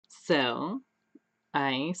So,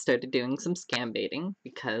 I started doing some scam baiting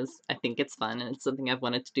because I think it's fun and it's something I've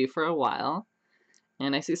wanted to do for a while.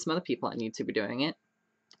 And I see some other people on YouTube are doing it.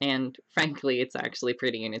 And frankly, it's actually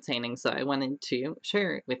pretty entertaining, so I wanted to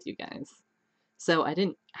share it with you guys. So, I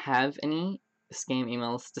didn't have any scam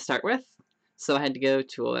emails to start with, so I had to go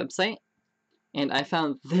to a website and I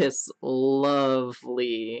found this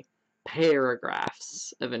lovely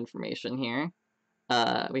paragraphs of information here.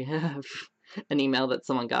 We have an email that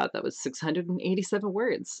someone got that was 687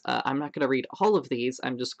 words. I'm not going to read all of these.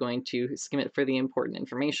 I'm just going to skim it for the important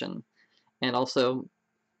information and also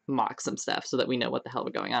mock some stuff so that we know what the hell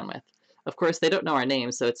we're going on with. Of course, they don't know our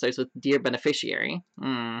name, so it starts with Dear Beneficiary.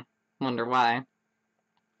 Wonder why.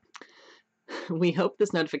 We hope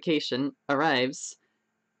this notification arrives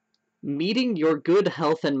meeting your good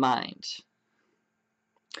health and mind.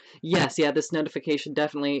 Yes, yeah, this notification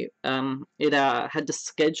definitely, it had to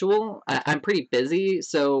schedule. I'm pretty busy,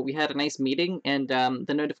 so we had a nice meeting, and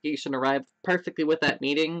the notification arrived perfectly with that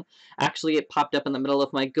meeting. Actually, it popped up in the middle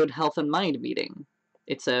of my good health and mind meeting.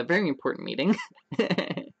 It's a very important meeting.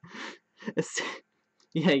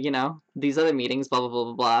 Yeah, you know, these other meetings, blah, blah, blah,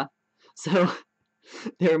 blah, blah. So,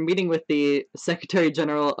 they were meeting with the Secretary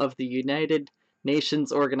General of the United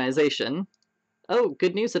Nations Organization. Oh,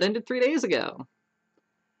 good news, it ended 3 days ago.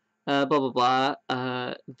 Blah, blah, blah.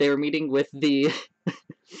 They were meeting with the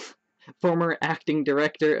former acting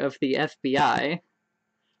director of the FBI.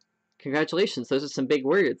 Congratulations, those are some big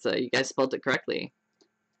words. You guys spelled it correctly.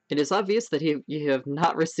 It is obvious that you have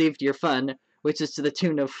not received your fund, which is to the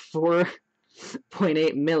tune of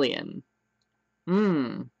 4.8 million.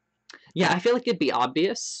 Yeah, I feel like it'd be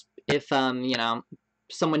obvious if, you know,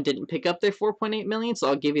 someone didn't pick up their 4.8 million, so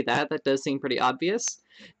I'll give you that. That does seem pretty obvious.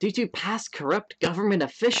 Due to past corrupt government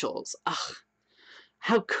officials. Ugh.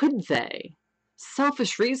 How could they?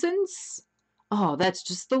 Selfish reasons? Oh, that's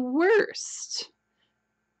just the worst.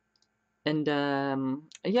 And,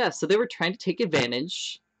 yeah, so they were trying to take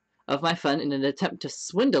advantage of my fund in an attempt to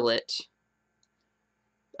swindle it.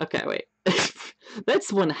 Okay, wait.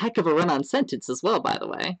 That's one heck of a run-on sentence as well, by the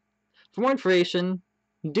way. For more information,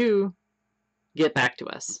 do get back to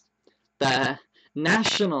us. The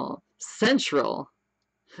National Central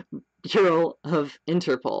Bureau of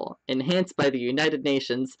Interpol, enhanced by the United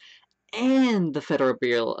Nations and the Federal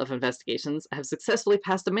Bureau of Investigations, have successfully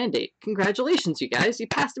passed a mandate. Congratulations, you guys! You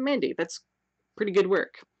passed a mandate. That's pretty good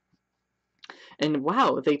work. And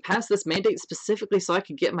wow, they passed this mandate specifically so I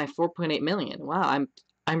could get my 4.8 million. Wow,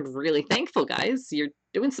 I'm really thankful, guys. You're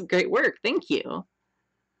doing some great work. Thank you.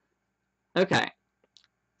 Okay,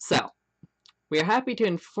 so we are happy to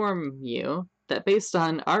inform you that based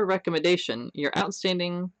on our recommendation, your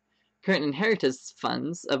outstanding current inheritance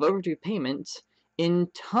funds of overdue payment in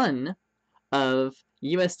ton of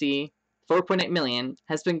USD 4.8 million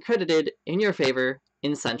has been credited in your favor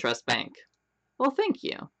in SunTrust Bank. Well, thank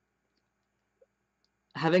you.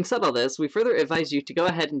 Having said all this, we further advise you to go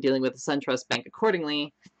ahead and dealing with the SunTrust Bank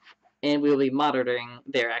accordingly, and we will be monitoring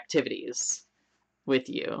their activities with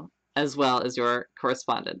you, as well as your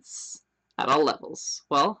correspondence at all levels.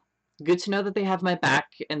 Well, good to know that they have my back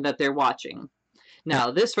and that they're watching. Now,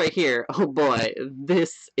 this right here, oh boy,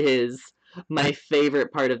 this is my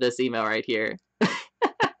favorite part of this email right here.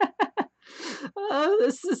 Oh,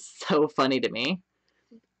 this is so funny to me.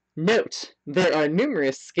 Note, there are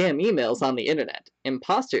numerous scam emails on the internet,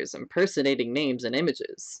 imposters impersonating names and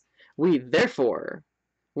images. We therefore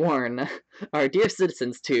warn our dear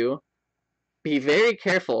citizens to be very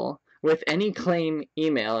careful with any claim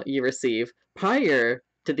email you receive prior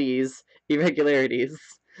to these irregularities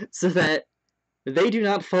so that they do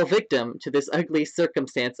not fall victim to this ugly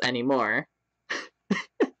circumstance anymore.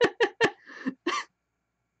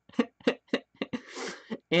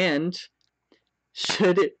 And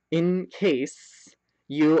should, in case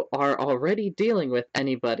you are already dealing with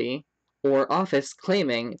anybody or office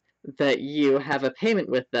claiming that you have a payment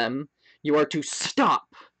with them, you are to stop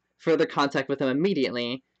further contact with them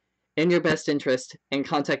immediately in your best interest and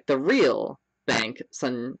contact the real bank,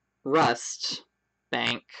 SunTrust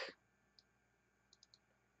Bank.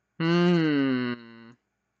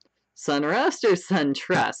 SunTrust or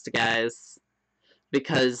SunTrust, guys?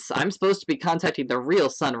 Because I'm supposed to be contacting the real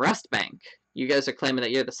SunTrust Bank. You guys are claiming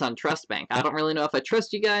that you're the SunTrust Bank. I don't really know if I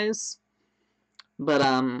trust you guys, but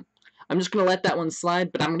I'm just gonna let that one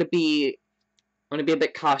slide. But I'm gonna be a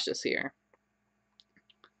bit cautious here.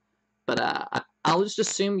 But I'll just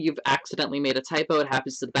assume you've accidentally made a typo. It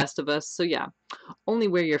happens to the best of us. So yeah, only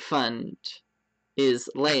where your fund is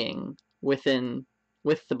laying with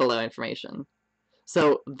the below information.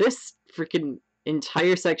 So this freaking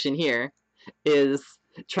entire section here is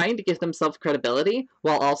trying to give themselves credibility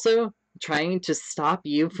while also trying to stop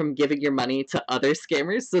you from giving your money to other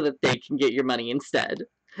scammers so that they can get your money instead.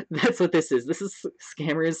 That's what this is. This is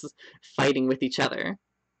scammers fighting with each other.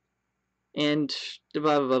 And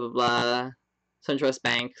blah, blah, blah, blah. SunTrust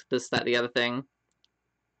Bank, this, that, the other thing.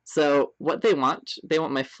 So what they want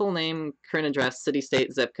my full name, current address, city,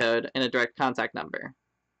 state, zip code, and a direct contact number.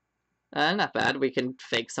 Not bad. We can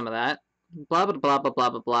fake some of that. Blah, blah, blah, blah, blah,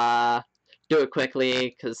 blah, blah. Do it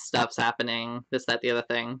quickly, because stuff's happening. This, that, the other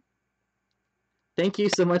thing. Thank you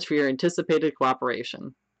so much for your anticipated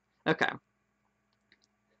cooperation. Okay.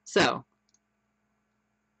 So,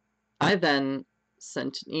 I then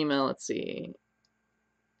sent an email, let's see.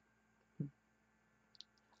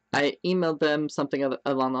 I emailed them something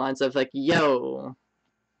along the lines of, like, yo,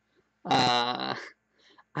 I'm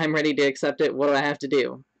ready to accept it, what do I have to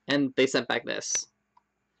do? And they sent back this.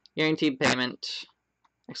 Guaranteed payment.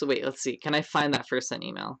 Actually, wait, let's see. Can I find that first sent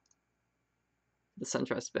email? The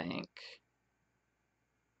SunTrust Bank.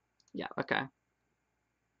 Yeah, okay.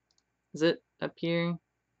 Is it up here?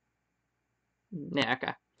 Yeah,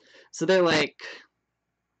 okay. So they're like...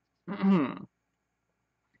 my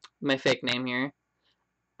fake name here.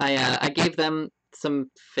 I gave them some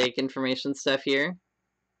fake information stuff here.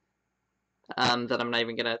 That I'm not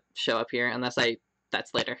even gonna show up here unless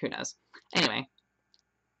that's later, who knows. Anyway.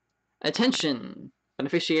 Attention!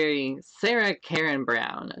 Beneficiary Sarah Karen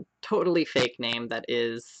Brown. A totally fake name that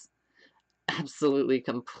is absolutely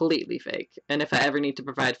completely fake. And if I ever need to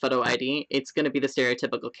provide photo ID, it's gonna be the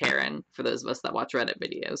stereotypical Karen for those of us that watch Reddit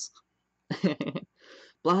videos.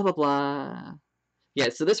 Blah blah blah. Yeah,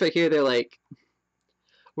 so this right here, they're like,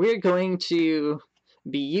 we're going to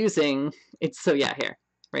be using, so yeah, here,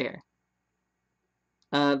 right here.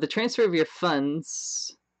 The transfer of your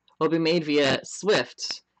funds will be made via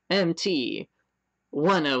SWIFT MT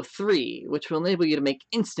 103, which will enable you to make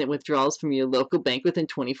instant withdrawals from your local bank within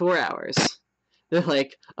 24 hours. They're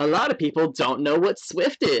like, a lot of people don't know what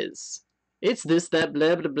SWIFT is. It's this, that,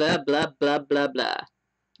 blah, blah, blah, blah, blah, blah, blah.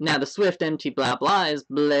 Now, the SWIFT MT blah, blah is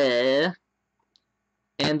blah.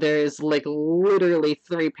 And there's, like, literally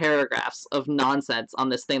 3 paragraphs of nonsense on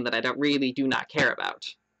this thing that I really do not care about.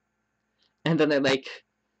 And then they're like,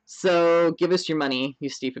 so, give us your money, you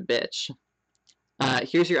stupid bitch.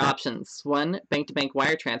 Here's your options. 1, bank-to-bank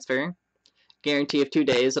wire transfer. Guarantee of 2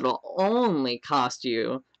 days. It'll only cost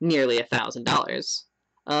you nearly $1,000.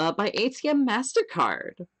 By ATM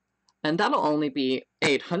MasterCard. And that'll only be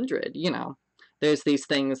 $800, you know. There's these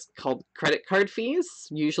things called credit card fees,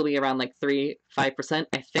 usually around like 3-5%,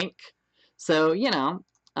 I think. So, you know,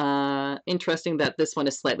 interesting that this one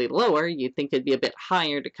is slightly lower. You'd think it'd be a bit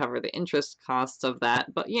higher to cover the interest costs of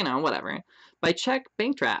that, but, you know, whatever. By check,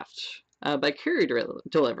 bank draft. By courier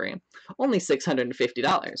delivery, only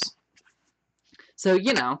 $650. So,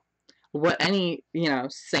 you know, what any, you know,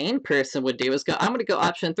 sane person would do is go, I'm going to go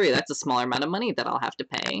option 3. That's a smaller amount of money that I'll have to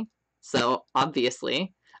pay. So,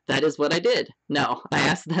 obviously, that is what I did. No, I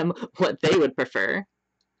asked them what they would prefer.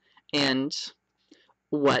 And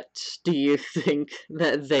what do you think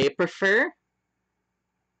that they prefer?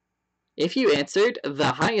 If you answered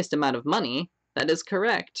the highest amount of money, that is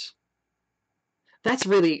correct. That's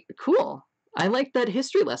really cool. I like that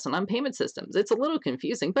history lesson on payment systems. It's a little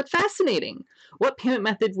confusing, but fascinating. What payment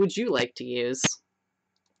method would you like to use?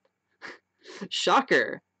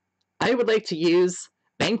 Shocker. I would like to use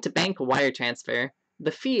bank-to-bank wire transfer.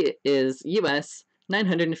 The fee is US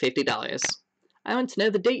 $950. I want to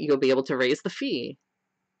know the date you'll be able to raise the fee.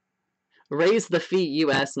 Raise the fee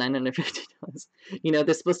US $950. You know,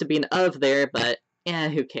 there's supposed to be an of there, but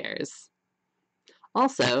who cares?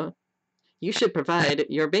 Also, you should provide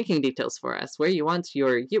your banking details for us, where you want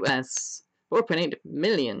your US 4.8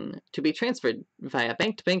 million to be transferred via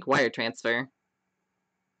bank-to-bank wire transfer.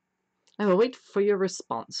 I will wait for your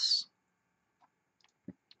response.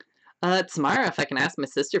 Tomorrow, if I can ask my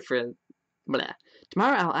sister for... Blah.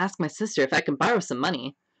 Tomorrow I'll ask my sister if I can borrow some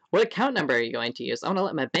money. What account number are you going to use? I want to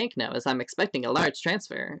let my bank know, as I'm expecting a large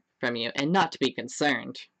transfer from you, and not to be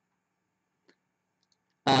concerned.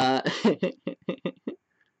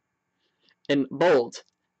 In bold,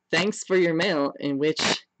 thanks for your mail in which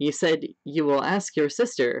you said you will ask your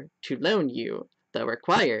sister to loan you the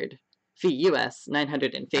required fee US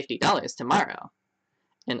 $950 tomorrow.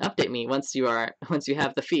 And update me once you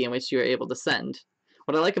have the fee in which you are able to send.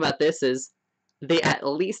 What I like about this is they at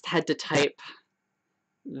least had to type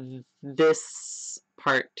this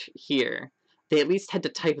part here. They at least had to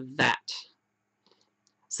type that.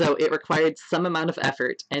 So it required some amount of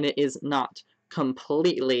effort, and it is not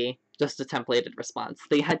completely just a templated response.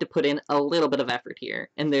 They had to put in a little bit of effort here,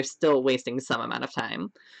 and they're still wasting some amount of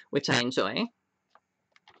time, which I enjoy.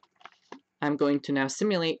 I'm going to now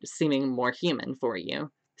simulate seeming more human for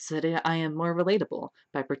you, so that I am more relatable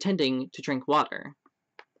by pretending to drink water.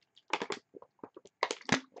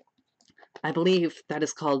 I believe that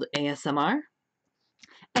is called ASMR?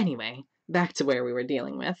 Anyway, back to where we were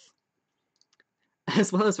dealing with.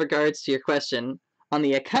 As well as regards to your question on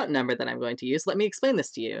the account number that I'm going to use, let me explain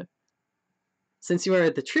this to you. Since you are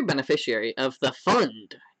the true beneficiary of the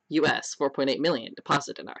fund, US 4.8 million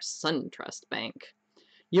deposit in our SunTrust Bank,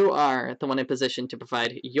 you are the one in position to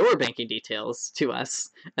provide your banking details to us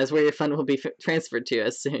as where your fund will be transferred to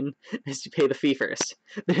as soon as you pay the fee first.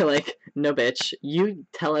 They're like, no bitch, you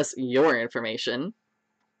tell us your information.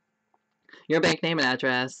 Your bank name and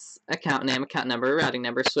address, account name, account number, routing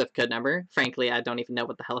number, SWIFT code number. Frankly, I don't even know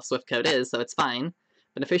what the hell a SWIFT code is, so it's fine.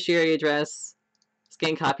 Beneficiary address,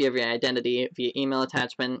 scan copy of your identity via email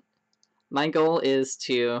attachment. My goal is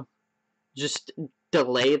to just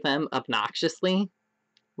delay them obnoxiously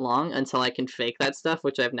long until I can fake that stuff,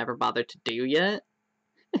 which I've never bothered to do yet.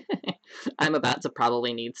 I'm about to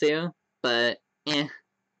probably need to, but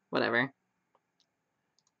whatever.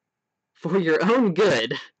 For your own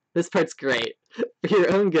good, this part's great. For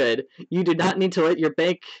your own good, you do not need to let your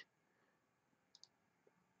bank...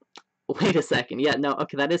 Wait a second. Yeah, no,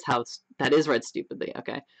 okay, that is read stupidly,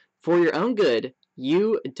 okay. For your own good,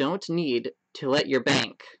 you don't need to let your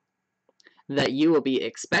bank that you will be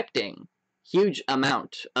expecting huge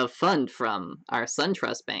amount of fund from our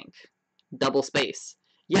SunTrust Bank, double space,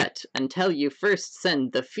 yet until you first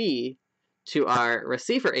send the fee to our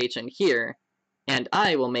receiver agent here, and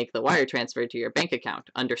I will make the wire transfer to your bank account.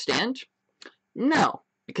 Understand? No,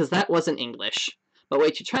 because that wasn't English. But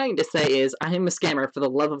what you're trying to say is, I am a scammer. For the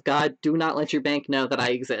love of God, do not let your bank know that I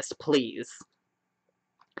exist, please.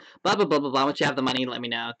 Blah, blah, blah, blah, blah. Once you have the money, let me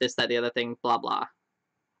know. This, that, the other thing, blah, blah.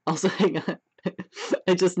 Also, hang on.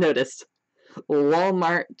 I just noticed.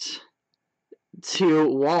 Walmart to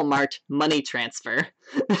Walmart money transfer.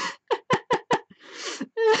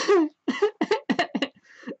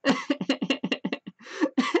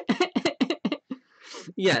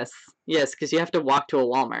 Yes, because you have to walk to a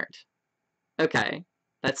Walmart. Okay,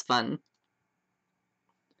 that's fun.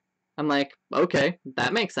 I'm like, okay,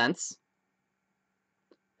 that makes sense.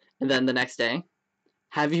 And then the next day,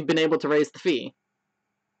 have you been able to raise the fee?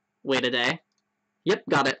 Wait a day. Yep,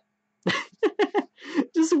 got it.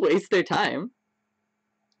 Just waste their time.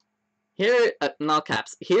 Here, in all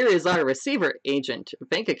caps, here is our receiver agent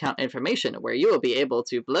bank account information where you will be able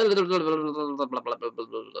to blah blah blah blah blah blah blah blah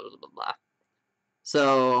blah blah.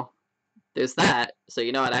 So, there's that. So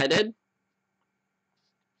you know what I did?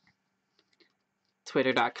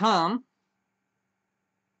 Twitter.com.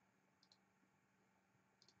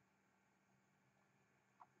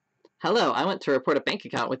 Hello, I want to report a bank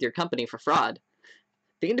account with your company for fraud.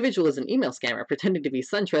 The individual is an email scammer pretending to be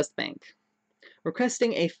SunTrust Bank,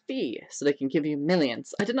 requesting a fee so they can give you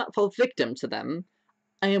millions. I did not fall victim to them.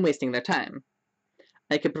 I am wasting their time.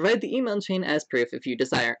 I could provide the email chain as proof if you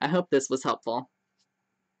desire. I hope this was helpful.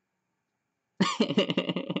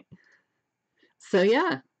 So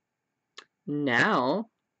yeah, now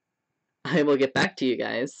I will get back to you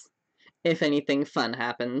guys if anything fun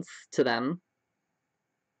happens to them.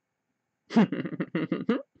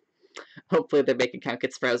 Hopefully their bank account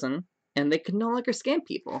gets frozen, and they can no longer scam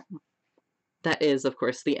people. That is, of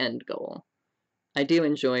course, the end goal. I do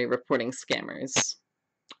enjoy reporting scammers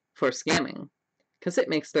for scamming, because it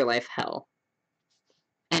makes their life hell.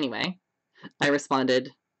 Anyway, I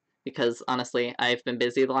responded, because honestly, I've been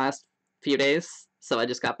busy the last few days, so I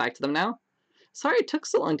just got back to them now. Sorry it took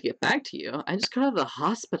so long to get back to you. I just got out of the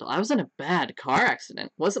hospital. I was in a bad car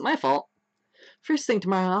accident. Wasn't my fault. First thing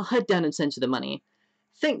tomorrow, I'll head down and send you the money.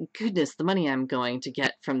 Thank goodness the money I'm going to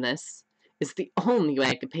get from this is the only way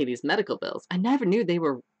I could pay these medical bills. I never knew they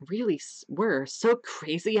were so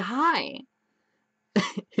crazy high.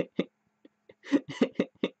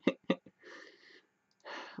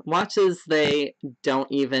 Watch as they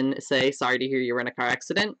don't even say, sorry to hear you were in a car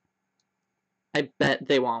accident. I bet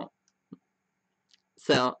they won't.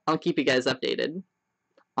 So, I'll keep you guys updated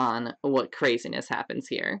on what craziness happens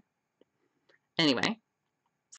here. Anyway,